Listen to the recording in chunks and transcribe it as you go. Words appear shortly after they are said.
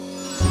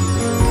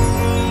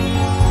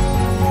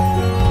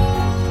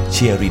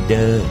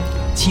Cheerleader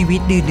ชีวิ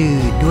ตดื้อ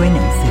ๆด้วยห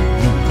นังสือ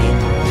หนึ่งเล่ม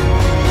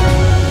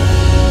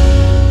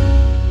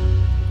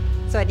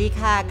สวัสดี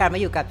ค่ะกลับมา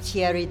อยู่กับ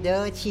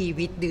Cheerleader ชี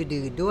วิต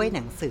ดื้อๆด้วยห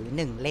นังสือห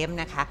นึ่งเล่ม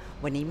นะคะ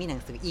วันนี้มีหนั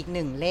งสืออีกห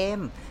นึ่งเล่ม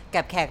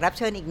กับแขกรับเ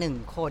ชิญอีกหนึ่ง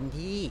คน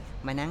ที่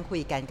มานั่งคุ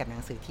ยกันกับหนั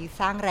งสือที่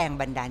สร้างแรง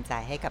บันดาลใจ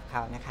ให้กับเข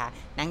านะคะ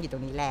นั่งอยู่ตร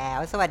งนี้แล้ว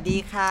สวัสดี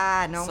ค่ะ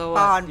น้องป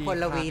อนพ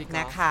ลวิทย์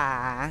นะคะ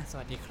ส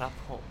วัสดีครับ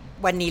ผม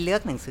วันนี้เลือ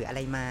กหนังสืออะไร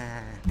มา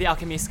The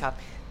Alchemist ครับ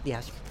เดี๋ย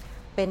ว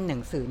เป็นหนั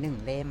งสือหนึ่ง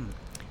เล่ม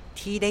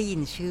ที่ได้ยิ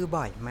นชื่อ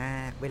บ่อยมา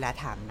กเวลา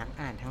ถามนัก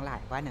อ่านทั้งหลา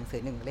ยว่าหนังสื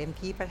อหนึ่งเล่ม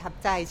ที่ประทับ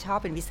ใจชอบ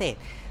เป็นพิเศษ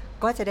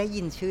ก็จะได้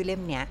ยินชื่อเล่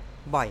มเนี้ย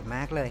บ่อยม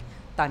ากเลย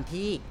ตอน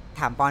ที่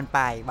ถามปอนไป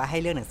ว่าให้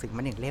เลือกหนังสือม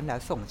าหนึ่งเล่มแล้ว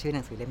ส่งชื่อห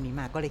นังสือเล่มนี้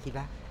มาก็เลยคิด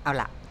ว่าเอา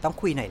ล่ะต้อง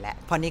คุยหน่อยแหละ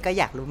เพราะนี่ก็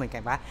อยากรู้เหมือนกั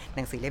นว่าห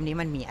นังสือเล่มนี้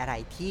มันมีอะไร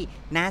ที่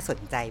น่าสน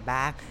ใจ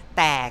บ้างแ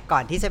ต่ก่อ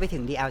นที่จะไปถึ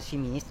ง The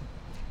Alchemist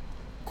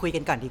คุยกั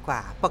นก่อนดีกว่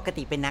าปก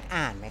ติเป็นนัก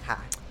อ่านไหมคะ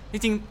จ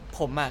ริงๆผ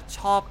ม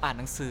ชอบอ่าน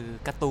หนังสือ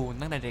การ์ตูน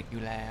ตั้งแต่เด็กอ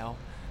ยู่แล้ว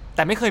แ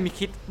ต่ไม่เคยมี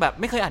คิดแบบ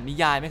ไม่เคยอ่านนิ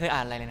ยายไม่เคยอ่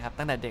านอะไรเลยนะครับ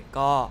ตั้งแต่เด็ก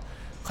ก็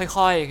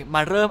ค่อยๆม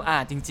าเริ่มอ่า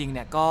นจริงๆเ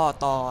นี่ยก็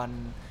ตอน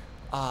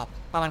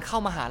ประมาณเข้า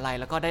มหาลัย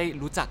แล้วก็ได้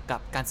รู้จักกับ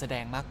การแสด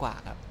งมากกว่า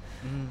ครับ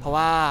เพราะ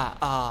ว่า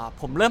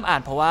ผมเริ่มอ่า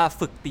นเพราะว่า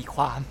ฝึกตีค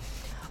วาม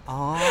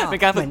เป็น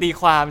การฝึกตี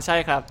ความใช่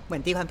ครับเหมือ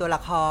นตีความตัวล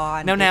ะคร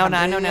แนวๆ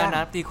นั้น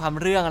ตีความ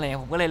เรื่องอะไร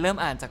ผมก็เลยเริ่ม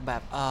อ่านจากแบ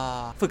บ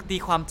ฝึกตี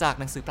ความจาก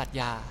หนังสือปรัช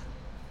ญา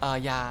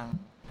อย่าง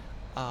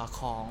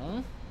ของ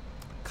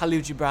คาลิ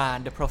ล จิบราน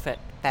The Prophet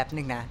แป๊บ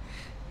นึงนะ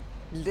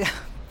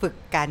ฝึก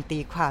การตี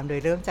ความโดย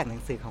เริ่มจากหนั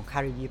งสือของคา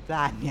ลิล จิบร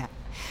านเนี่ย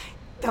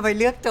ทำไม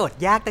เลือกโจทย์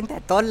ยากตั้งแต่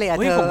ต้นเลยอะเ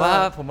ธอผม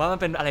ว่ามั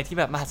นเป็นอะไรที่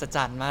แบบมหัศจ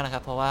รรย์มากนะครั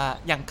บเพราะว่า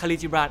อย่างคาลิล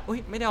จิบราน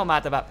ไม่ได้เอามา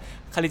แต่แบบ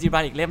คาลิล จิบรา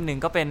นอีกเล่มนึง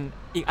ก็เป็น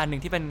อีกอันนึ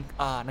งที่เป็น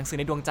หนังสือ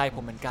ในดวงใจผ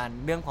มเหมือนกัน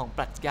เรื่องของป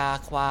รัชญา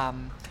ความ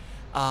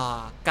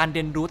การเ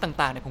รียนรู้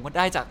ต่างๆเนี่ยผมก็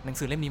ได้จากหนัง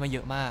สือเล่มนี้มาเย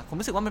อะมากผม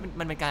รู้สึกว่า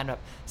มันเป็นการแบ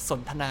บส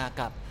นทนา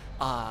กับ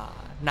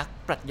นัก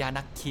ปรัชญา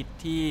นักคิด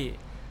ที่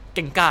เ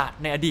ก่งกาจ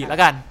ในอดีตแล้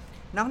วกัน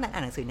นอกนั้นอ่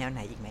านหนังสือแนวไห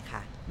นอีกไหมค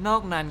ะนอ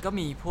กนั้นก็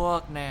มีพวก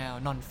แนว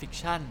non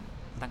fiction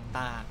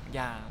ต่างๆอ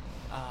ย่าง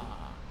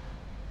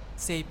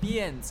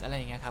Sapiens อะไร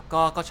อย่างเงี้ยครับ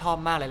ก็ชอบ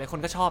มากหลายๆค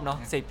นก็ชอบเนาะ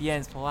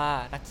Sapiens เพราะว่า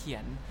นักเขีย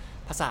น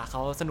ภาษาเข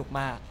าสนุก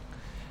มาก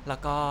แล้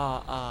วก็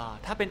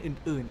ถ้าเป็น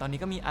อื่นๆตอนนี้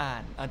ก็มีอ่า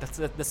น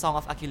The Song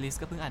of Achilles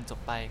ก็เพิ่งอ่านจบ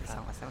ไปครั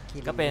บ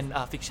ก็เป็น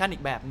ฟิกชันอี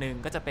กแบบนึง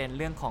ก็จะเป็นเ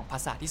รื่องของภา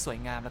ษาที่สวย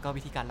งามแล้วก็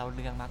วิธีการเล่าเ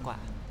รื่องมากกว่า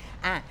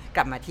ก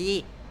ลับมาที่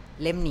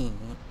เล่มนี้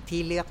ที่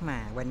เลือกมา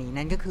วันนี้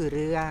นั่นก็คือเ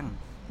รื่อง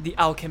The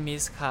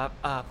Alchemist ครับ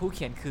ผู้เ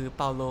ขียนคือเ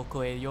ปาโล โค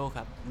เอโยค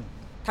รับ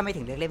ทำไม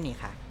ถึงเลือกเล่มนี้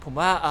คะผม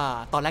ว่า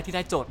ตอนแรกที่ไ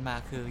ด้โจทย์มา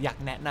คืออยาก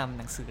แนะนำ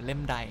หนังสือเล่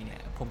มใดเนี่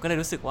ยผมก็เลย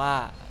รู้สึกว่า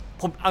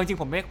ผมเอาจริง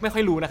ๆผมไม่ค่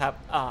อยรู้นะครับ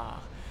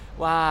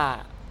ว่า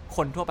ค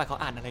นทั่วไปเขา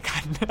อ่านอะไรกั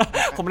น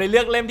ผมเลยเลื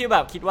อกเล่มที่แบ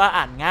บคิดว่า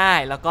อ่านง่าย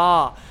แล้วก็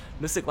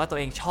รู้สึกว่าตัว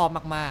เองชอบ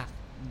มาก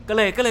ๆก็เ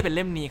ลยเป็นเ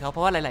ล่มนี้ครับเพร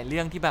าะว่าหลายๆเรื่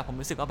องที่แบบผม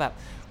รู้สึกว่าแบบ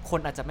คน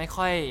อาจจะไม่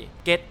ค่อย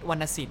เก็ตวร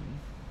รณศิลป์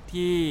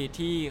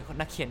ที่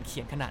นักเขี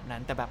ยนขนาดนั้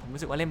นแต่แบบผม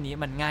รู้สึกว่าเล่มนี้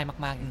มันง่าย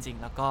มากๆจริง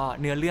ๆแล้วก็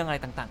เนื้อเรื่องอะไร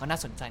ต่างๆก็น่า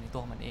สนใจในตั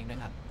วมันเองด้วย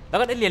ครับแล้ว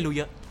ก็ได้เรียนรู้เ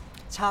ยอะ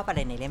ชอบอะไร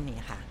ในเล่มนี้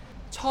คะ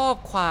ชอบ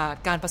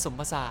การผสม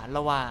ผสานร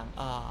ะหว่าง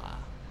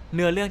เ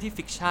นื้อเรื่องที่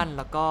ฟิกชันแ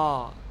ล้วก็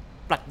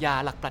ปรัชญา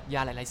หลักปรัชญ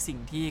าหลายๆสิ่ง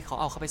ที่เขา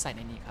เอาเข้าไปใส่ใ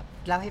นนี้ครับ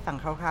เล่าให้ฟัง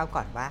คร่าวๆก่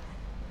อนว่า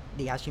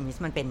The Alchemist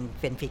มันเ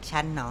ป็นฟิกชั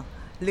นเนาะ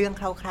เรื่อง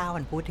คร่าวๆ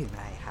มันพูดถึงอะ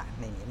ไรคะ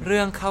ในนี้เ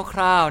รื่องค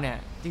ร่าวๆเนี่ย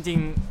จริง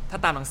ๆถ้า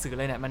ตามหนังสือ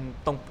เลยเนี่ยมัน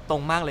ตร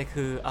งมากเลย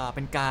คือเ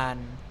ป็นการ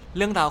เ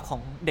รื่องราวขอ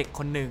งเด็ก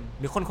คนหนึ่ง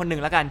หรือคนหนึ่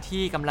งละกัน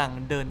ที่กำลัง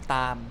เดินต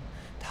าม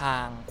ทา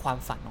งความ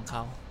ฝันของเข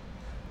า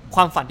ค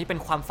วามฝันที่เป็น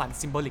ความฝัน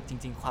ซิมโบลิกจ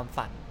ริงๆความ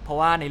ฝันเพราะ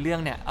ว่าในเรื่อ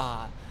งเนี่ย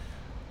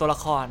ตัวละ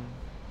คร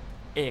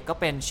เอกก็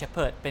เป็นเชพเ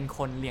พิร์ดเป็นค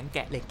นเลี้ยงแก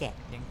ะ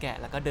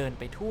แล้วก็เดิน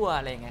ไปทั่ว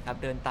อะไรอย่างเงี้ยครับ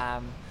เดินตาม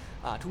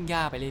ทุ่งหญ้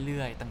าไปเ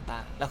รื่อยๆต่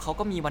างๆแล้วเขา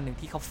ก็มีวันหนึ่ง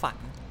ที่เขาฝั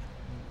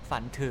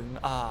นถึง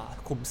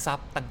ขุมทรัพ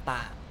ย์ต่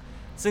าง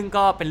ๆซึ่ง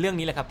ก็เป็นเรื่อง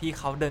นี้แหละครับที่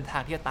เขาเดินทา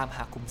งที่จะตามห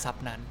าขุมทรัพ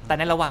ย์นั้นแต่ใ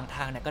นระหว่างท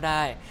างเนี่ยก็ไ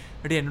ด้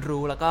เรียน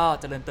รู้แล้วก็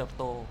เจริญเติบ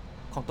โต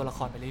ของตัวละค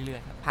รไปเรื่อ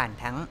ยๆครับผ่าน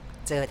ทั้ง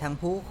เจอทั้ง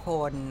ผู้ค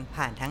น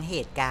ผ่านทั้งเห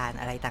ตุการณ์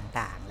อะไร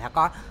ต่างๆแล้ว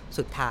ก็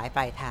สุดท้ายป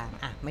ลายทาง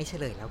ไม่เฉ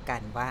ลยแล้วกั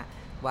น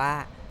ว่า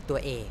ตัว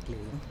เอกห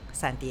รือ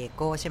ซานติเอโ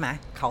กใช่ไหม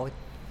เขา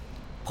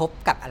พบ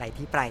กับอะไร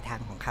ที่ปลายทาง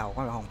ของเขา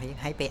ก็ลอง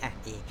ให้ไปอ่าน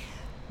เอง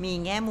มี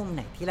แง่มุมไห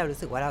นที่เรารู้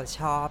สึกว่าเรา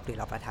ชอบหรือ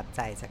เราประทับใ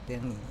จจากเรื่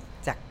องนี้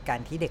จากการ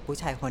ที่เด็กผู้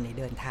ชายคนนี้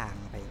เดินทาง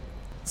ไป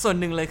ส่วน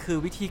หนึ่งเลยคือ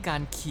วิธีกา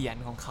รเขียน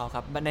ของเขาค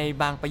รับใน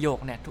บางประโยค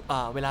เนี่ย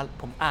เวลา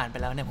ผมอ่านไป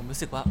แล้วเนี่ยผมรู้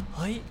สึกว่าเ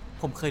ฮ้ย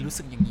ผมเคยรู้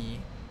สึกอย่างนี้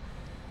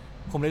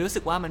ผมเลยรู้สึ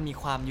กว่ามันมี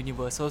ความ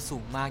universal สู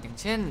งมากอย่าง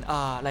เช่น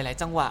หลาย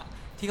ๆจังหวะ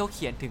ที่เขาเ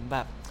ขียนถึงแบ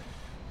บ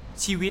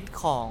ชีวิต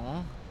ของ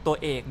ตัว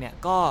เอกเนี่ย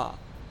ก็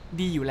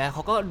ดีอยู่แล้วเข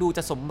าก็ดูจ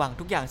ะสมหวัง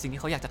ทุกอย่างสิ่ง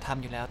ที่เขาอยากจะท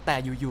ำอยู่แล้วแต่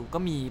อยู่ๆก็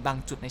มีบาง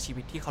จุดในชี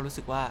วิตที่เขารู้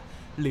สึกว่า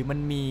หรือมัน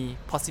มี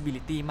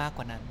possibility มากก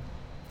ว่านั้น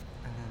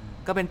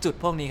ก็เป็นจุด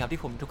พวกนี้ครับ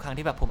ที่ผมทุกครั้ง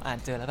ที่แบบผมอ่าน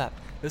เจอแล้วแบบ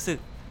รู้สึก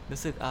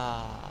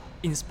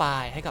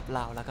inspire ให้กับเร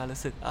าแล้วก็รู้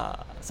สึก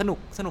ส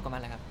นุกกับมั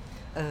นเลยครับ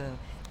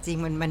จริง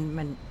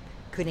มัน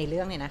คือในเ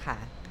รื่องเนี่ยนะคะ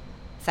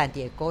ซานติ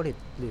เอโก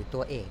หรือตั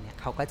วเอกเนี่ย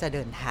เขาก็จะเ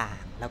ดินทาง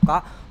แล้วก็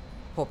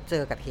พบเจ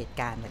อกับเหตุ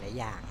การณ์หลายๆ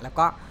อย่างแล้ว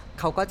ก็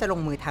เขาก็จะล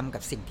งมือทำกั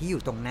บสิ่งที่อ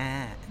ยู่ตรงหน้า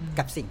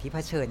กับสิ่งที่เผ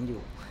ชิญอ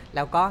ยู่แ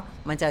ล้วก็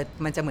มันจ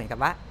ะเหมือนกับ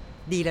ว่า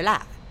ดีแล้วล่ะ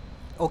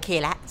โอเค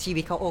แล้วชี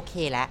วิตเขาโอเค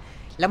แ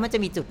ล้วมันจะ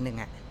มีจุดหนึ่ง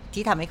อะ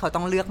ที่ทำให้เขาต้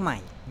องเลือกใหม่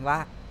ว่า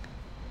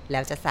แล้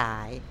วจะซ้า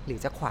ยหรือ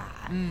จะขวา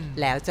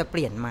แล้วจะเป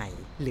ลี่ยนใหม่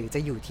หรือจะ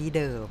อยู่ที่เ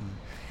ดิม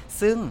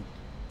ซึ่ง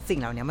สิ่ง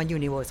เหล่านี้มันยู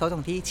นิเวอร์แซลตร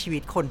งที่ชีวิ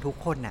ตคนทุก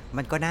คนน่ะ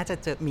มันก็น่าจะ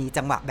มี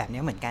จังหวะแบบ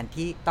นี้เหมือนกัน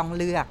ที่ต้อง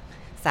เลือก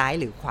ซ้าย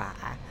หรือขวา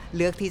เ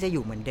ลือกที่จะอ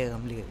ยู่เหมือนเดิม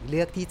หรือเลื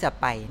อกที่จะ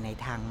ไปใน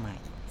ทางใหม่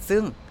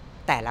ซึ่ง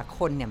แต่ละค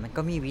นเนี่ยมัน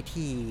ก็มีวิ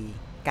ธี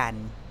การ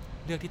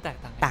เลือกที่แตก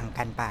ต่าง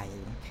กันไป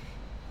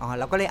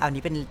เราก็เลยเอา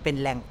นี้เป็น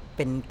แรงเ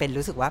ป็น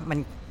รู้สึกว่า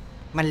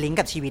มันลิงก์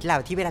กับชีวิตเรา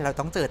ที่เวลาเรา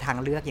ต้องเจอทาง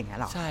เลือกอย่างนี้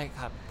หรอใช่ค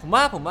รับผม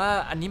ว่า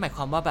อันนี้หมายค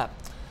วามว่าแบบ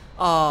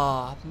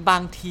บา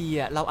งที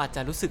เราอาจจ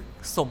ะรู้สึก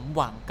สมห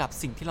วังกับ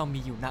สิ่งที่เรา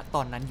มีอยู่ณต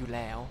อนนั้นอยู่แ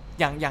ล้ว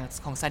อย่าง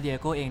ของซานดิเอ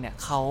โกเองเนี่ย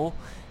เขา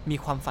มี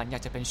ความฝันอยา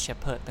กจะเป็นเชพ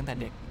เพิร์ดตั้งแต่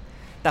เด็ก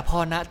แต่พอ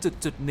ณ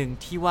จุดหนึ่ง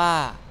ที่ว่า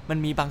มัน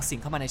มีบางสิ่ง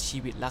เข้ามาในชี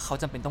วิตแล้วเขา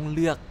จำเป็นต้องเ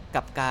ลือก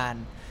กับการ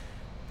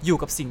อยู่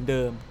กับสิ่งเ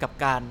ดิมกับ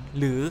การ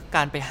หรือก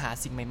ารไปหา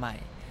สิ่งใหม่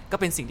ๆก็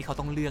เป็นสิ่งที่เขา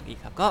ต้องเลือกอีก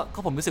ครับ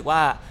ก็ผมรู้สึกว่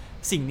า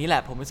สิ่งนี้แหล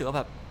ะผมรู้สึกว่าแ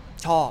บบ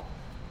ชอบ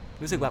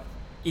รู้สึกแบบ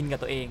อินกับ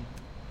ตัวเอง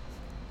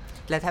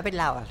แล้วถ้าเป็น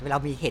เรา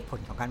มีเหตุผล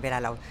ของการเวลา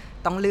เรา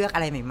ต้องเลือกอะ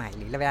ไรใหม่ๆห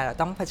รือเวลาเรา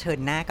ต้องเผชิญ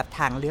หน้ากับท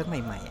างเลือกใ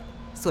หม่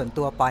ๆส่วน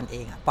ตัวปอนเอ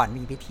งปอน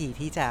มีวิธี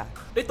ที่จะ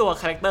ด้วยตัว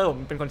คาแรคเตอร์ผม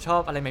เป็นคนชอ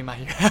บอะไรใหม่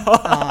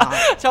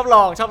ๆ ชอบล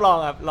องครั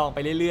บลองไป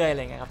เรื่อยๆอะไ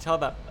รเงี้ยครับชอบ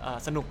แบบ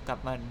สนุกกับ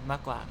มันมา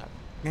กกว่าครับ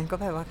งั้นก็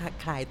แปลว่า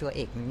คล้ายตัวเ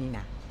อกนี่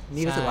นะ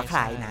นี่รู้สึกว่าค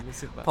ล้ายนะ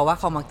เพราะว่า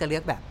เขามักจะเลื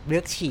อกแบบเลื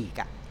อกฉีก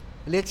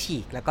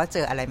แล้วก็เจ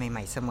ออะไรให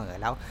ม่ๆเสมอ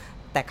แล้ว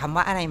แต่คำ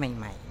ว่าอะไรใ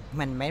หม่ๆ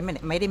มัน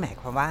ไม่ได้หมาย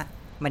ความว่า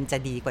มันจะ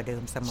ดีกว่าเดิ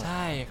มเสมอใ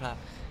ช่ครับ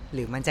ห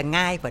รือมันจะ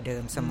ง่ายกว่าเดิ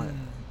มเสมอ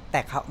แต่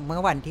เขาเมื่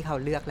อวันที่เขา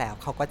เลือกแล้ว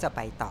เขาก็จะไป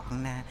ต่อข้า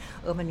งหน้า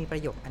มันมีปร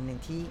ะโยคอันนึง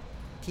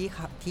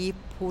ที่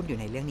พูดอยู่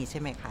ในเรื่องนี้ใช่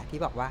ไหมคะที่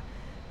บอกว่า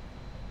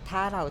ถ้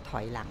าเราถ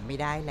อยหลังไม่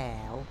ได้แล้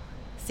ว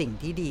สิ่ง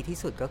ที่ดีที่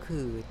สุดก็คื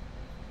อ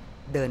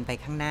เดินไป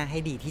ข้างหน้าให้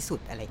ดีที่สุด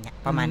อะไรเงี้ย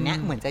ประมาณเนี้ย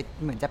เหมือ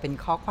นจะเป็น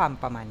ข้อความ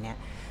ประมาณเนี้ย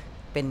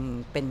เ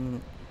ป็น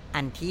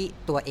อันที่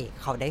ตัวเอก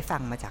เขาได้ฟั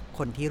งมาจากค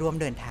นที่ร่วม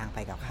เดินทางไป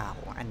กับเขา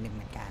อันนึงเ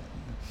หมือนกัน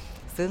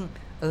ซึ่ง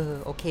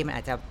โอเคมันอ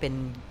าจจะเป็น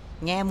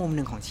แง่มุมห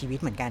นึ่งของชีวิต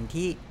เหมือนกัน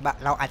ที่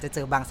เราอาจจะเจ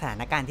อบางสถา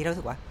นการณ์ที่เรารู้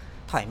สึกว่า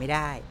ถอยไม่ไ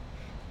ด้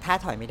ถ้า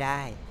ถอยไม่ได้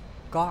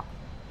ก็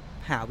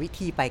หาวิ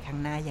ธีไปข้าง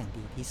หน้าอย่าง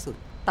ดีที่สุด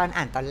ตอน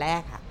อ่านตอนแร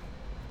กค่ะ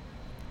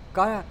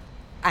ก็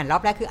อ่านรอ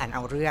บแรกคืออ่านเอ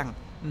าเรื่อง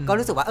ก็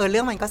รู้สึกว่าเ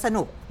รื่องมันก็ส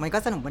นุกเหมือ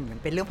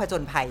นเป็นเรื่องผจ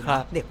ญภัยน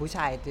ะเด็กผู้ช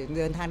าย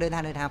เดินท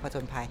างผจ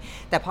ญภัย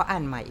แต่พออ่า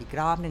นใหม่อีก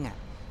รอบนึง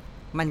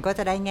มันก็จ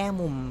ะได้แง่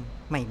มุม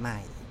ใหม่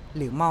ๆห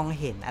รือมอง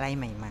เห็นอะไร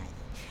ใหม่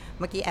ๆเ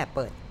มื่อกี้แอบเ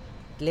ปิด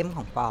เล่มข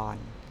องปอน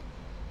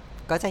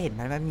ก็จะเห็น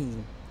ว่ามี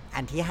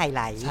อันที่ไฮไ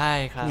ลท์ใช่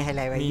ครับมีไฮไ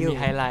ลท์ไว้อยู่มี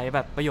ไฮไลท์แบ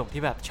บประโยค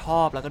ที่แบบช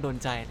อบแล้วก็โดน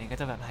ใจเนี่ยก็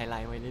จะแบบไฮไล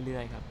ท์ไว้เรื่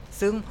อยๆครับ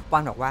ซึ่งปอ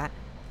นบอกว่า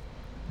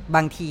บ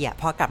างที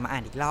พอกลับมาอ่า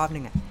นอีกรอบนึ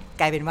ง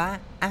กลายเป็นว่า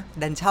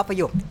ดันชอบประ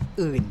โยค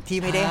อื่นที่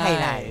ไม่ได้ไฮ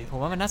ไลท์ผม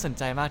ว่ามันน่าสน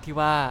ใจมากที่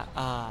ว่า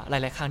หล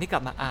ายๆครั้งที่ก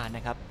ลับมาอ่านน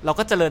ะครับเรา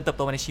ก็เจริญเติบโ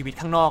ตมาในชีวิต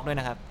ข้างนอกด้วย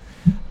นะครับ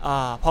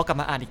พอกลับ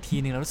มาอ่านอีกที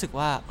นึงเรารู้สึก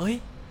ว่า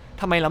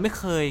ทำไมเราไม่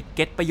เคยเ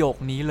ก็ตประโยค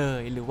นี้เล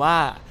ยหรือว่า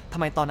ทำ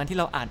ไมตอนนั้นที่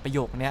เราอ่านประโย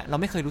คนี้เรา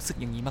ไม่เคยรู้สึก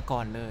อย่างนี้มาก่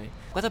อนเลย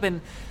ก็จะเป็น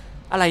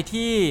อะไร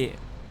ที่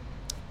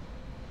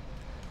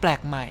แปล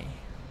กใหม่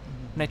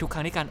ในทุกค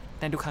รั้ง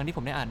ที่ผ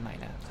มได้อ่านใหม่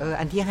แล้ว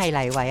อันที่ไฮไล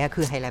ท์ไว้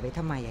คือไฮไลท์ไว้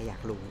ทำไมอยา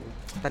กรู้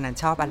ตอนนั้น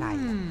ชอบอะไร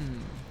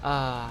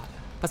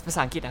ภาษ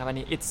าอังกฤษนะครับอัน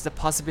นี้ It's the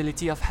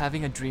possibility of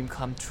having a dream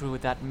come true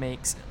that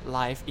makes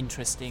life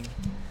interesting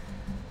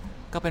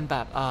ก็เป็นแบ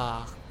บ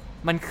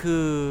มันคื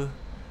อ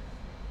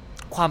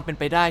ความเป็น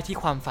ไปได้ที่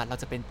ความฝันเรา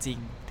จะเป็นจริง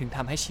ถึงท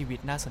ำให้ชีวิต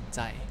น่าสนใ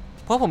จ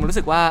เพราะผมรู้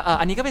สึกว่า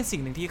อันนี้ก็เป็นสิ่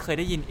งหนึ่งที่เคย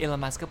ได้ยินเอลอ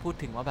นมัสก์ก็พูด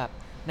ถึงว่าแบบ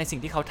ในสิ่ง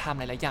ที่เขาทำ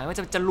หลายๆอย่างไม่ว่า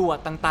จะจรวด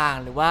ต่าง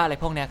ๆหรือว่าอะไร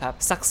พวกนี้ครับ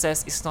success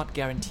is not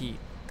guaranteed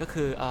ก็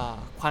คือ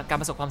การ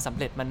ประสบความสำ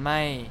เร็จมันไ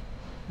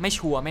ม่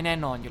ชัวร์ไม่แน่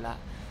นอนอยู่แล้ว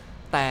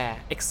แต่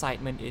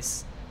excitement is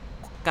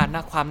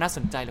ความน่าส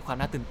นใจหรือความ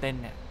น่าตื่นเต้น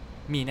เนี่ย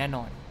มีแน่น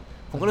อน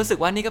ผมก็รู้สึก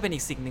ว่านี่ก็เป็นอี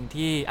กสิ่งหนึ่ง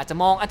ที่อาจจะ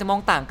มอง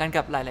ต่างกัน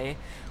กับหลาย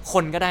ๆค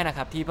นก็ได้นะค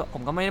รับที่ผ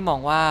มก็ไม่ได้มอง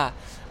ว่า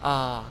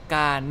ก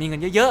ารมีเงิ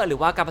นเยอะๆหรือ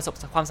ว่าการประสบ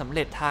ความสำเ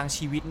ร็จทาง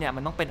ชีวิตเนี่ยมั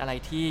นต้องเป็นอะไร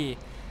ที่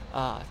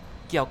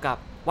เกี่ยวกับ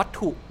วัต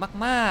ถุ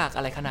มากๆอ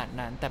ะไรขนาด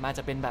นั้นแต่มันอาจ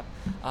จะเป็นแบบ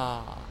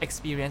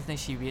experience ใน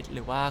ชีวิตห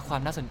รือว่าควา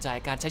มน่าสนใจ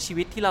การใช้ชี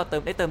วิตที่เรา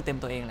ได้เติมเต็ม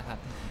ตัวเองแหละครับ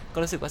ก็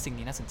รู้สึกว่าสิ่ง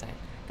นี้น่าสนใจ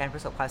การปร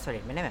ะสบความสำเร็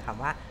จไม่ได้หมายความ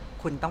ว่า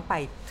คุณต้องไป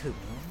ถึง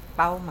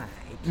เป้าหมา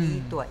ยที่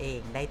ตัวเอ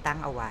งได้ตั้ง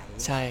เอาไว้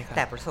ใช่ครับแ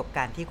ต่ประสบก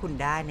ารณ์ที่คุณ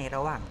ได้ในร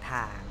ะหว่างท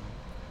าง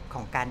ข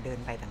องการเดิน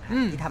ไปต่างหาก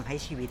ที่ทำให้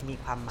ชีวิตมี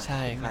ความหมาย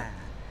ขึ้นมา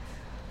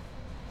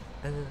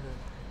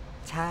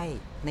ใช่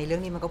ในเรื่อ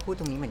งนี้มันก็พูด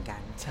ตรงนี้เหมือนกั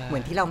นเหมื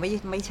อนที่เรา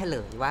ไม่เฉล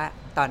ยว่า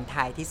ตอน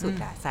ท้ายที่สุด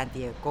ซาน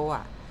ติเอโก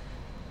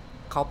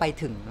เขาไป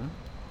ถึง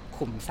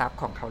ขุมทรัพย์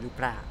ของเขาหรือเ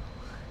ปล่า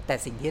แต่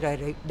สิ่งที่เรา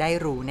ได้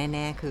รู้แ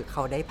น่ๆคือเข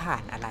าได้ผ่า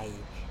นอะไร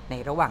ใน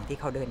ระหว่างที่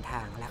เขาเดินท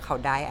างและเขา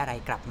ได้อะไร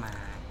กลับมา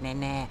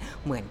แน่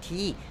ๆเหมือน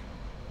ที่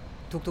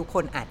ทุกๆค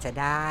นอาจจะ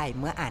ได้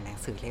เมื่ออ่านหนัง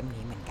สือเล่ม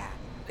นี้เหมือนกัน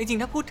จริง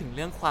ๆถ้าพูดถึงเ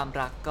รื่องความ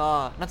รักก็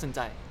น่าสนใจ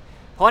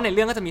เพ ราะว่าในเ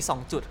รื่องก็จะมี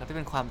2จุดครับที่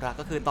เป็นความรัก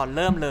ก็คือตอนเ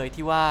ริ่มเลย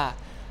ที่ว่า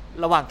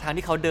ระหว่างทาง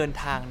ที่เขาเดิน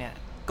ทางเนี่ย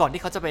ก่อน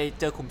ที่เขาจะไป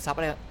เจอขุมทรัพย์อ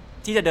ะไร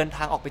ที่จะเดินท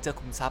างออกไปเจอ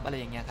ขุมทรัพย์อะไร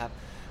อย่างเงี้ยครับ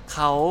เข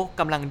า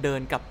กำลังเดิ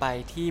นกลับไป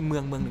ที่เมื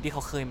องหนึ่งที่เข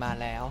าเคยมา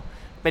แล้ว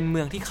เป็นเมื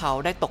องที่เขา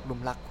ได้ตกหลุ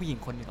มรักผู้หญิง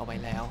คนหนึ่งเอาไว้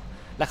แล้ว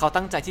และเขา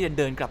ตั้งใจที่จะ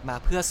เดินกลับมา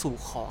เพื่อสู่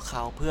ขอเข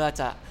าเพื่อ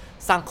จะ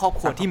สร้างครอบ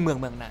ครัวที่เมือง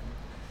นั้น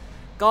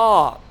ก็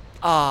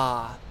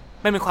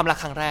ไม่เป็นความรัก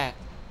ครั้งแรก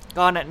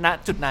ก็ณ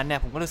จุดนั้นเนี่ย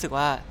ผมก็รู้สึก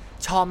ว่า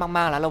ชอบม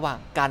ากๆแล้วระหว่าง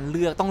การ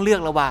ต้องเลือ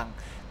กระหว่าง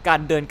การ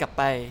เดินกลับ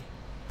ไป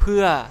เพื่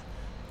อ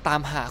ตา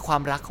มหาควา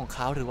มรักของเข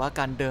าหรือว่า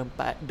การเ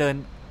ดิน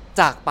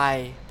จากไป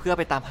เพื่อไ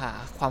ปตามหา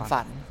ความ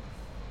ฝัน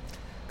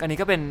อันนี้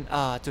ก็เป็น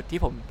จุดที่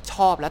ผมช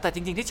อบแล้วแต่จ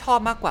ริงๆที่ชอบ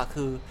มากกว่า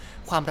คือ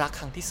ความรัก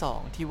ครั้งที่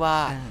2ที่ว่า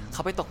เข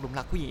าไปตกหลุม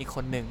รักผู้หญิงอีกค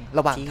นหนึ่งร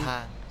ะหว่างทา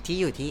งที่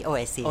อยู่ที่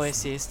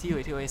Oasis ที่อ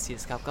ยู่ที่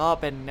Oasis ครับก็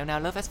เป็นแนว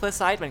Love at First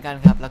Sight เหมือนกัน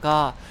ครับแล้วก็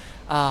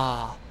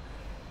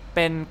เ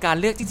ป็นการ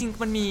เลือกจริง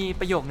ๆมันมี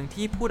ประโยคนึง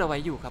ที่พูดเอาไว้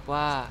อยู่ครับ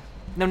ว่า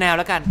แนว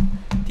แล้วกัน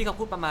ที่เขา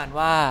พูดประมาณ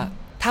ว่า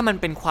ถ้ามัน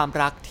เป็นความ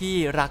รักที่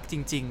รักจ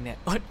ริงๆเนี่ย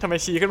ทำไม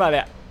ชี้ขึ้นมาเล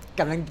ย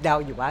กำลังเดา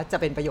อยู่ว่าจะ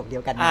เป็นประโยคเดี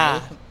ยวกันไหม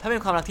ถ้าเป็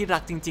นความรักที่รั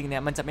กจริงๆเนี่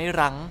ยมันจะไม่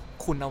รั้ง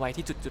คุณเอาไว้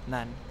ที่จุดๆ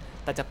นั้น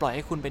แต่จะปล่อยใ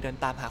ห้คุณไปเดิน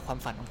ตามหาความ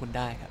ฝันของคุณไ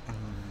ด้ครับ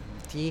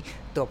ที่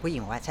ตัวผู้หญิ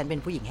งว่าฉันเป็น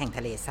ผู้หญิงแห่งท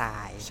ะเลทรา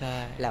ยใช่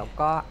แล้ว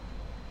ก็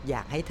อย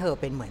ากให้เธอ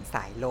เป็นเหมือนส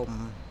ายลม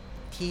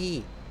ที่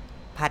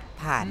พัด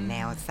ผ่านแน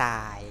วทร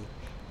าย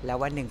แล้ว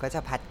วันหนึ่งก็จ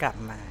ะพัดกลับ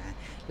มา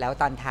แล้ว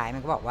ตอนท้ายมั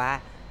นก็บอกว่า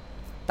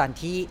ตอน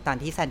ที่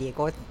ซานดิเอโ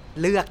ก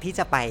เลือกที่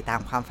จะไปตา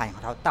มความฝันขอ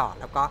งเขาต่อ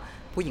แล้วก็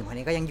ผู้หญิงคน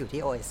นี้ก็ยังอยู่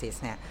ที่โอเอซิส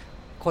เนี่ย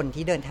คน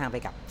ที่เดินทางไป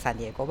กับซาน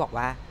ดิเอโกบอก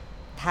ว่า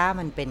ถ้า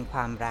มันเป็นคว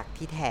ามรัก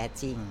ที่แท้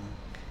จริง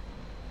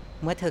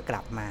เมื่อเธอก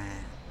ลับมา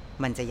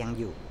มันจะยัง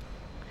อยู่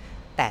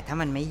แต่ถ้า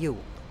มันไม่อยู่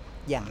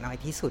อย่างน้อย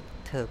ที่สุด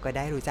เธอก็ไ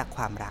ด้รู้จักค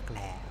วามรักแ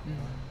ล้ว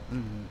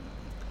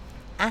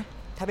อ่ะ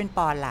ถ้าเป็นป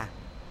อนล่ะ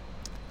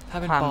ถ้า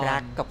เป็นความรั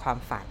กกับความ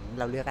ฝัน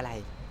เราเลือกอะไร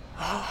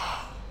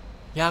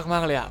ยากมา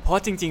กเลยอ่ะเพรา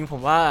ะจริงๆผ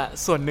มว่า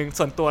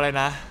ส่วนตัวเลย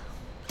นะ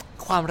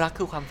ความรัก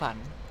คือความฝัน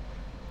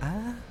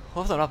เพรา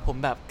ะสำหรับผม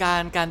แบบก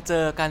ารเ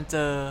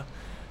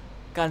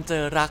จ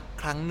อรัก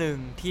ครั้งหนึ่ง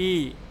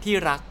ที่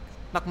รัก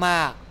ม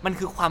ากๆมัน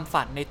คือความ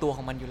ฝันในตัวข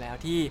องมันอยู่แล้ว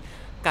ที่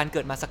การเ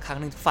กิดมาสักครั้ง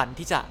หนึ่งฝัน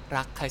ที่จะ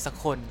รักใครสัก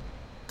คน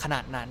ขนา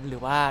ดนั้นหรื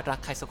อว่ารัก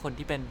ใครสักคน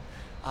ที่เป็น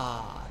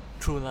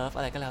true love อ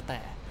ะไรก็แล้วแ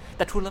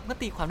ต่ true love ก็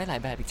ตีความได้หลา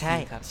ยแบบอีกที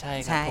ครับใช่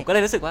ครับผมก็เล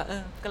ยรู้สึกว่า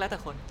ก็แล้วแต่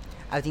คน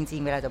เอาจริ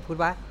งๆเวลาจะพูด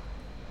ว่า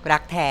รั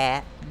กแท้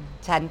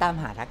ฉันตาม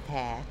หารักแ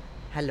ท้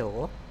ฮัลโหล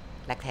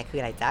รักแท้คือ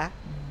อะไรจ๊ะ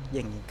อ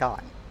ย่างนี้ก่อ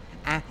น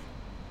อ่ะ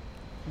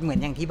เหมือน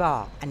อย่างที่บอ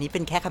กอันนี้เป็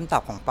นแค่คำตอ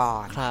บของปอ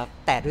น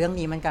แต่เรื่อง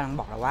นี้มันกำลัง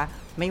บอกเราว่า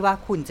ไม่ว่า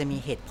คุณจะมี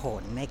เหตุผ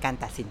ลในการ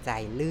ตัดสินใจ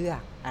เลือ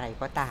กอะไร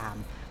ก็ตาม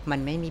มัน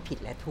ไม่มีผิด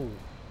และถูก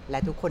และ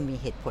ทุกคนมี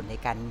เหตุผลใน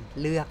การ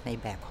เลือกใน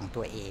แบบของ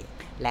ตัวเอง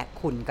และ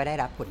คุณก็ได้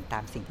รับผลตา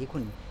มสิ่งที่คุ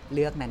ณเ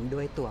ลือกนั้นด้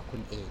วยตัวคุ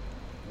ณเอง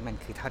มัน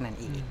คือเท่านั้น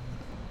เอง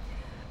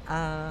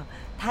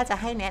ถ้าจะ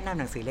ให้แนะนำ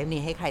หนังสือเล่ม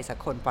นี้ให้ใครสัก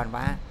คนปอน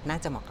ว่าน่า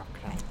จะเหมาะกับใ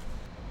คร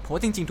เพราะว่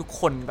าจริงๆทุก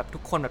คนแบบทุ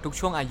ก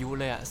ช่วงอายุ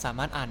เลยอะสาม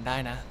ารถอ่านได้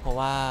นะเพราะ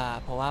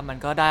ว่ามัน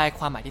ก็ได้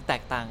ความหมายที่แต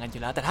กต่างกันอ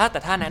ยู่แล้วแต่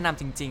ถ้าแนะน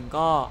ำจริงๆ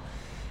ก็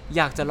อ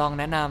ยากจะลอง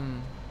แนะน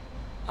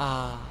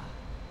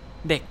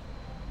ำเด็ก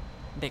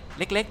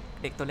เล็ก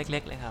ๆเด็กตัวเล็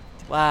กๆเลยครับ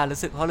ว่ารู้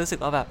สึก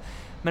ว่าแบบ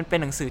มันเป็น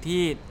หนังสือ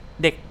ที่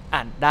เด็กอ่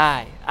านได้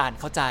อ่าน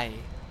เข้าใจ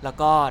แล้ว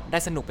ก็ได้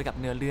สนุกไปกับ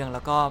เนื้อเรื่องแล้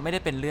วก็ไม่ได้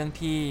เป็นเรื่อง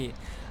ที่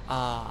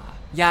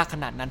ยากข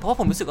นาดนั้นเพราะว่า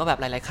ผมรู้สึกว่าแบบ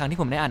หลายๆครั้งที่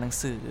ผมได้อ่านหนัง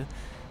สือ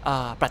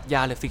ปรัชญ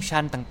าหรือฟิกชั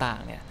นต่า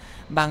งๆเนี่ย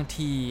บาง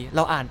ทีเร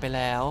าอ่านไปแ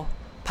ล้ว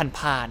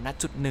ผ่านๆนะ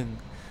จุดหนึ่ง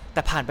แ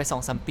ต่ผ่านไป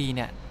 2-3 ปีเ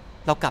นี่ย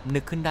เรากลับนึ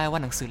กขึ้นได้ว่า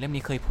หนังสือเล่ม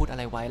นี้เคยพูดอะไ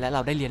รไว้และเร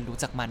าได้เรียนรู้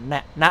จากมัน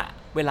ณ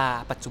เวลา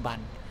ปัจจุบัน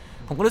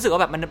ผมก็รู้สึกว่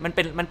าแบบมัน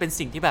เป็น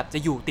สิ่งที่แบบจะ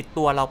อยู่ติด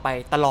ตัวเราไป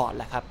ตลอดแ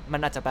หละครับมัน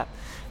อาจจะแบบ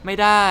ไม่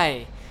ได้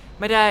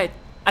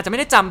อาจจะไม่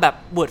ได้จำแบบ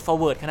word for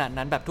word ขนาด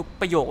นั้นแบบทุก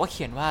ประโยคว่าเ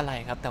ขียนว่าอะไร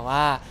ครับแต่ว่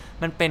า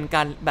มันเป็นก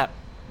ารแบบ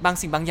บาง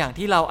สิ่งบางอย่าง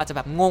ที่เราอาจจะแ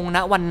บบงงณ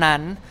วันนั้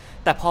น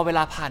แต่พอเวล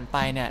าผ่านไป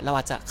เนี่ยเรา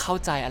อาจจะเข้า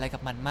ใจอะไรกั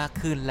บมันมาก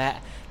ขึ้นและ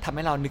ทำใ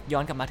ห้เรานึกย้อ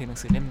นกลับมาถึงหนั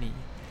งสือเล่มนี้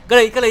ก็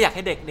เลยอยากใ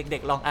ห้เด็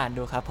กลองอ่าน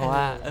ดูครับเพราะว่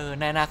า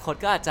ในอนาคต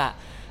ก็อาจจะ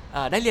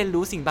ได้เรียน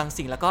รู้สิ่งบาง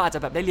สิ่งแล้วก็อาจจะ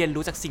แบบได้เรียน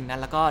รู้จากสิ่งนั้น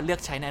แล้วก็เลือก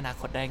ใช้ในอนา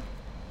คตได้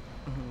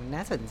น่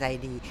าสนใจ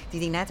ดีจ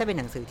ริงๆน่าจะเป็น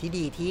หนังสือที่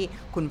ดีที่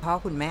คุณพ่อ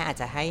คุณแม่อาจ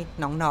จะให้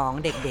น้อง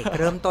ๆเด็กๆ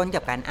เริ่มต้น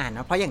กับการอ่าน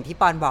เพราะอย่างที่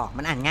ปอนบอก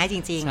มันอ่านง่ายจ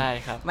ริง ๆใช่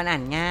ครับมันอ่า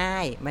นง่า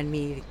ยมัน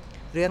มี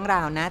เรื่องร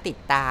าวน่าติด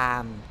ตา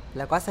มแ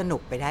ล้วก็สนุ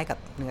กไปได้กับ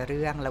เนื้อเ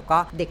รื่องแล้วก็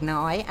เด็ก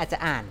น้อยอาจจะ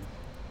อ่าน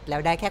แล้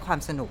วได้แค่ความ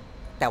สนุก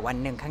แต่วัน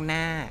หนึ่งข้างห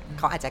น้าเ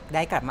ขาอาจจะไ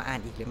ด้กลับมาอ่าน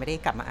อีกหรือไม่ได้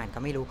กลับมาอ่านก็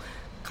ไม่รู้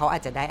เขาอา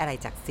จจะได้อะไร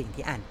จากสิ่ง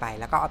ที่อ่านไป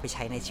แล้วก็เอาไปใ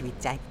ช้ในชีวิต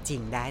จริ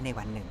งได้ใน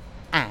วันหนึ่ง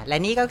และ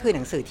นี่ก็คือห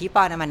นังสือที่ป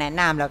อนเอามาแนะ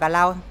นำแล้วก็เ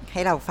ล่าใ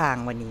ห้เราฟัง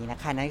วันนี้นะ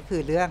คะนั่นก็คื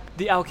อเรื่อง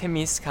The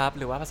Alchemist ครับ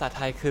หรือว่าภาษาไ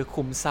ทยคือ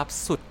ขุมทรัพย์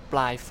สุดปล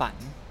ายฝัน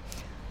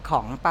ข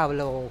องเปาโ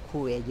ล คู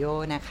เอโย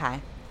นะคะ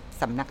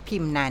สำนักพิ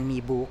มพ์นานมี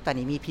บุ๊กตอน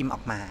นี้มีพิมพ์อ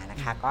อกมานะ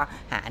คะก็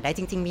หาได้จ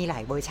ริงๆมีหลา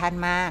ยเวอร์ชัน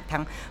มากทั้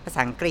งภาษ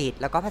าอังกฤษ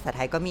แล้วก็ภาษาไท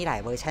ยก็มีหลา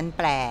ยเวอร์ชันแ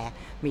ปล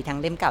มีทั้ง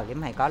เล่มเก่าเล่ม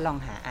ใหม่ก็ลอง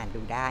หาอ่าน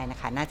ดูได้นะ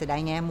คะน่าจะได้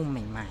แง่มุมใ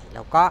หม่ๆแ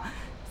ล้วก็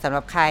สำห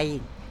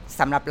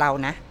รับเรา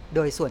นะโด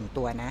ยส่วน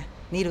ตัวนะ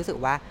นี่รู้สึก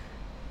ว่า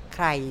ใค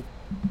ร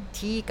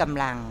ที่ก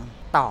ำลัง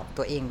ตอบ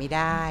ตัวเองไม่ไ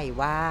ด้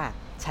ว่า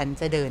ฉัน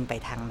จะเดินไป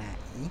ทางไหน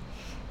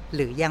ห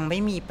รือยังไม่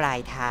มีปลาย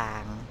ทา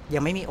งยั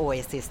งไม่มี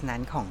Oasis นั้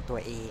นของตัว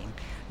เอง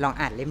ลอง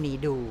อ่านเล่มนี้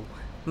ดู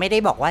ไม่ได้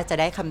บอกว่าจะ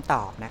ได้คำต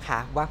อบนะคะ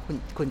ว่า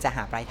คุณจะห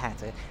าปลายทางเ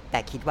จอแต่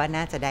คิดว่า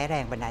น่าจะได้แร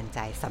งบันดาลใจ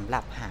สำหรั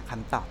บหาค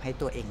ำตอบให้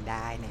ตัวเองไ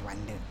ด้ในวัน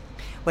หนึ่ง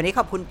วันนี้ข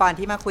อบคุณปอน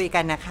ที่มาคุยกั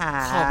นนะคะ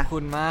ขอบคุ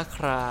ณมากค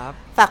รับ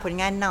ฝากผล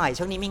งานหน่อย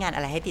ช่วงนี้มีงานอ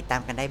ะไรให้ติดตา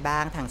มกันได้บ้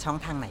างทางช่อง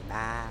ทางไหน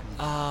บ้าง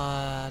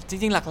จ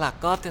ริงๆหลัก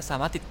ๆก็จะสา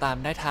มารถติดตาม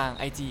ได้ทาง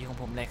IG ของ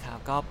ผมเลยครับ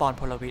ก็ปอน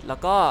พลวิทย์แล้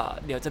วก็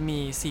เดี๋ยวจะมี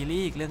ซีรี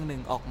ส์อีกเรื่องนึ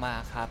งออกมา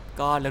ครับ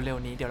ก็เร็ว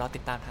ๆนี้เดี๋ยวเราติ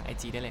ดตามทาง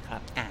IG ได้เลยครั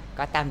บ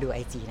ก็ตามดู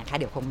IG นะคะ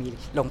เดี๋ยวคงมี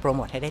ลงโปรโม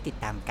ทให้ได้ติด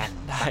ตามกัน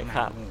ได้ค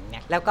รับ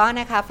แล้วก็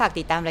นะคะฝาก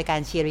ติดตามรายการ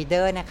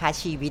Cheerleader นะคะ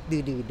ชีวิต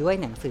ดื้อๆด้วย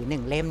หนังสือ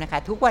1เล่มนะคะ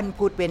ทุกวัน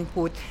พุธเว้น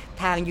พุธ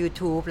ทาง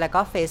YouTube แล้วก็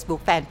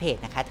Facebook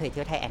Fanpage นะคะเธอเ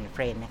ที่ยวไทยแอนด์เฟ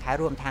รนด์นะคะ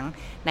รวมทั้ง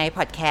ในพ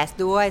อดแคสต์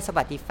ด้วย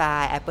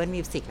Spotify Apple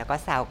Music แล้วก็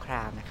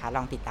SoundCloud นะคะล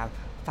องติดตาม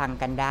ฟัง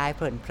กันได้เ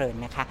พลิน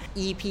ๆนะคะ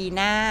EP ห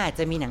น้าจ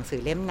ะมีหนังสื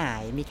อเล่มไหน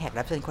มีแขก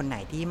รับเชิญคนไหน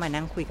ที่มา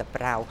นั่งคุยกับ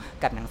เรา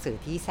กับหนังสือ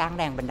ที่สร้าง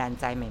แรงบันดาล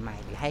ใจใหม่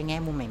ๆหรือให้แง่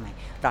มุมใหม่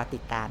ๆรอติ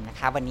ดตามนะ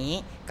คะวันนี้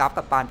ก๊อฟ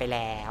กับปอนไปแ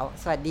ล้ว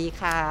สวัสดี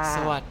ค่ะส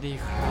วัสดี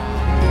ครั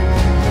บ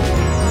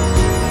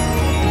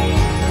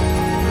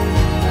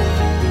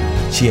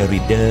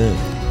Cheerleader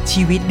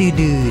ชีวิต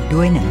ดื้อๆ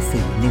ด้วยหนังสื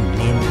อ1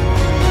เล่ม